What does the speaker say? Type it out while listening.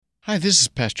Hi, this is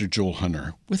Pastor Joel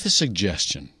Hunter with a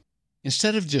suggestion.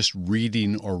 Instead of just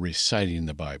reading or reciting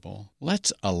the Bible,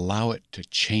 let's allow it to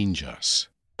change us.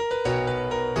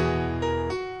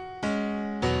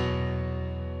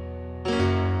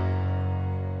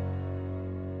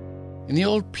 In the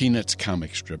old Peanuts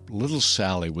comic strip, little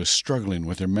Sally was struggling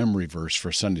with her memory verse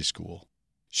for Sunday school.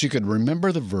 She could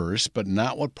remember the verse, but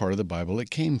not what part of the Bible it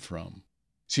came from.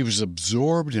 She was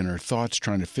absorbed in her thoughts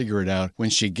trying to figure it out when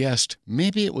she guessed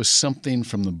maybe it was something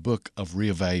from the book of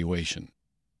reevaluation.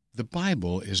 The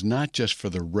Bible is not just for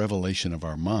the revelation of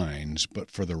our minds,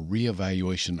 but for the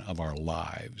reevaluation of our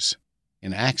lives.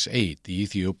 In Acts 8, the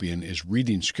Ethiopian is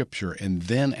reading Scripture and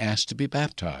then asked to be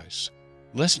baptized.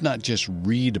 Let's not just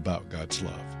read about God's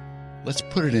love. Let's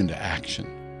put it into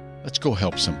action. Let's go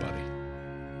help somebody.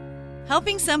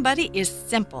 Helping somebody is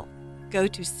simple. Go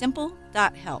to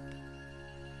simple.help.